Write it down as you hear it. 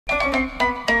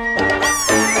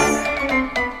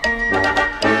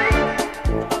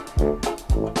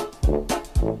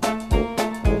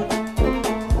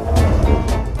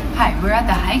We're at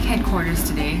the Hike headquarters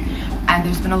today, and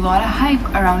there's been a lot of hype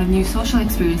around a new social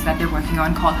experience that they're working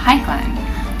on called Hikeland.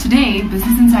 Today,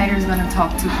 Business Insider is going to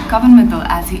talk to Kavin Mittal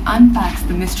as he unpacks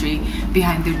the mystery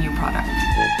behind their new product.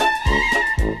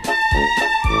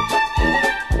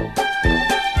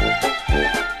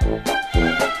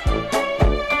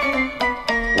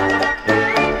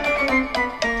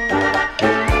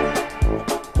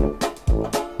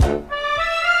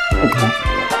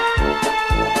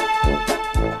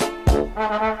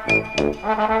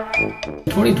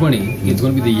 2020 is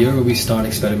going to be the year where we start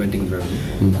experimenting with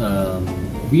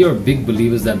revenue. We are big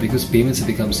believers that because payments have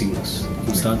become seamless,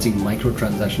 you start seeing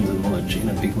microtransactions emerge in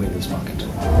a big way in this market.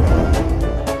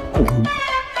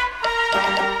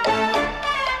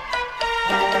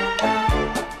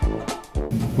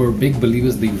 We're big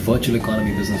believers the virtual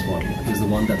economy business model is the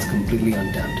one that's completely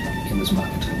untapped in this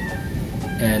market.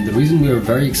 And the reason we are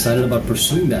very excited about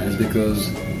pursuing that is because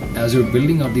as you're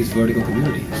building out these vertical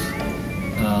communities,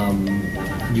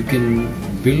 you can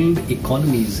build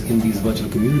economies in these virtual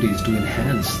communities to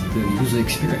enhance the user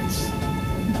experience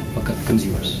for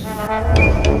consumers.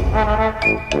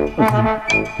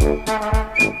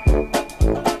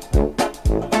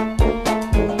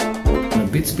 In a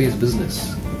bid space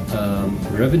business,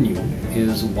 revenue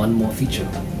is one more feature.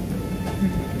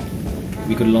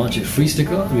 We could launch a free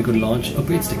sticker and we could launch a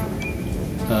paid sticker.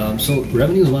 So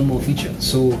revenue is one more feature.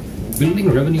 So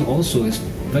building revenue also is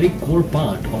very core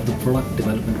part of the product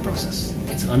development process.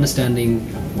 It's understanding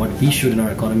what we should in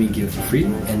our economy give for free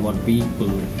and what we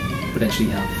will potentially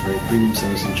have for a premium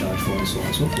service and charge for, and so on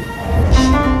and so forth.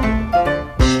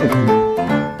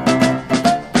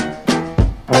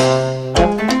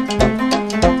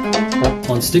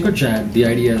 On Sticker Chat, the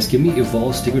idea is, can we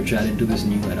evolve Sticker Chat into this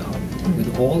new era?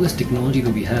 With all this technology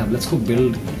that we have, let's go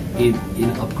build a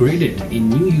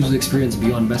new user experience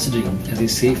beyond messaging as a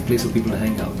safe place for people to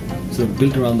hang out. So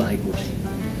built around the Hikemoji.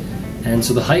 And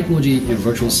so the Hikemoji, your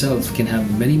virtual self, can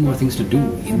have many more things to do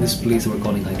in this place that we're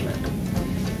calling Hikeland.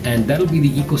 And that'll be the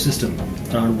ecosystem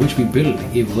around which we build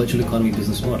a virtual economy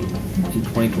business model in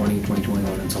 2020,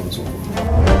 2021, and so on and so forth.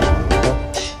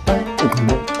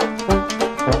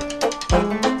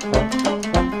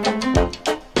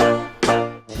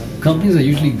 Companies are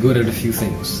usually good at a few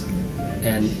things,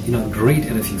 and great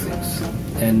at a few things,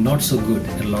 and not so good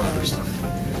at a lot of other stuff.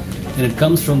 And it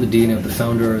comes from the DNA of the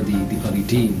founder, the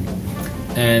team,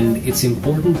 and it's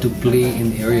important to play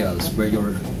in areas where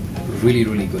you're really,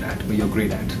 really good at, where you're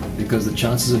great at, because the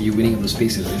chances of you winning in those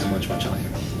spaces is much, much higher.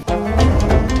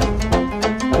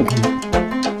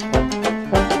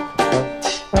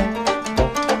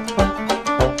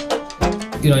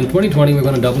 In 2020, we're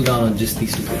going to double down on just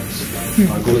these two things.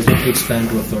 Our goal is not to expand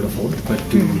to a third or fourth, but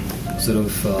to sort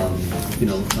of,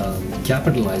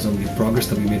 capitalize on the progress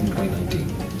that we made in 2019.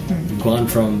 We've gone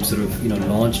from sort of,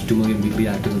 launched 2 million weekly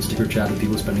actives on Sticker Chat with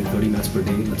people spending 30 minutes per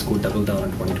day. Let's go double down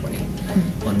in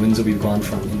 2020. On Windsor, we've gone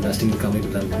from investing in the company to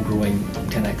them growing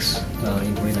 10x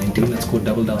in 2019. Let's go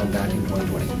double down on that in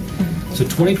 2020. So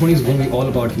 2020 is going to be all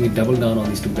about, can we double down on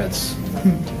these two bets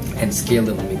and scale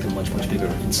them and make them much, much bigger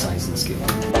in size and scale.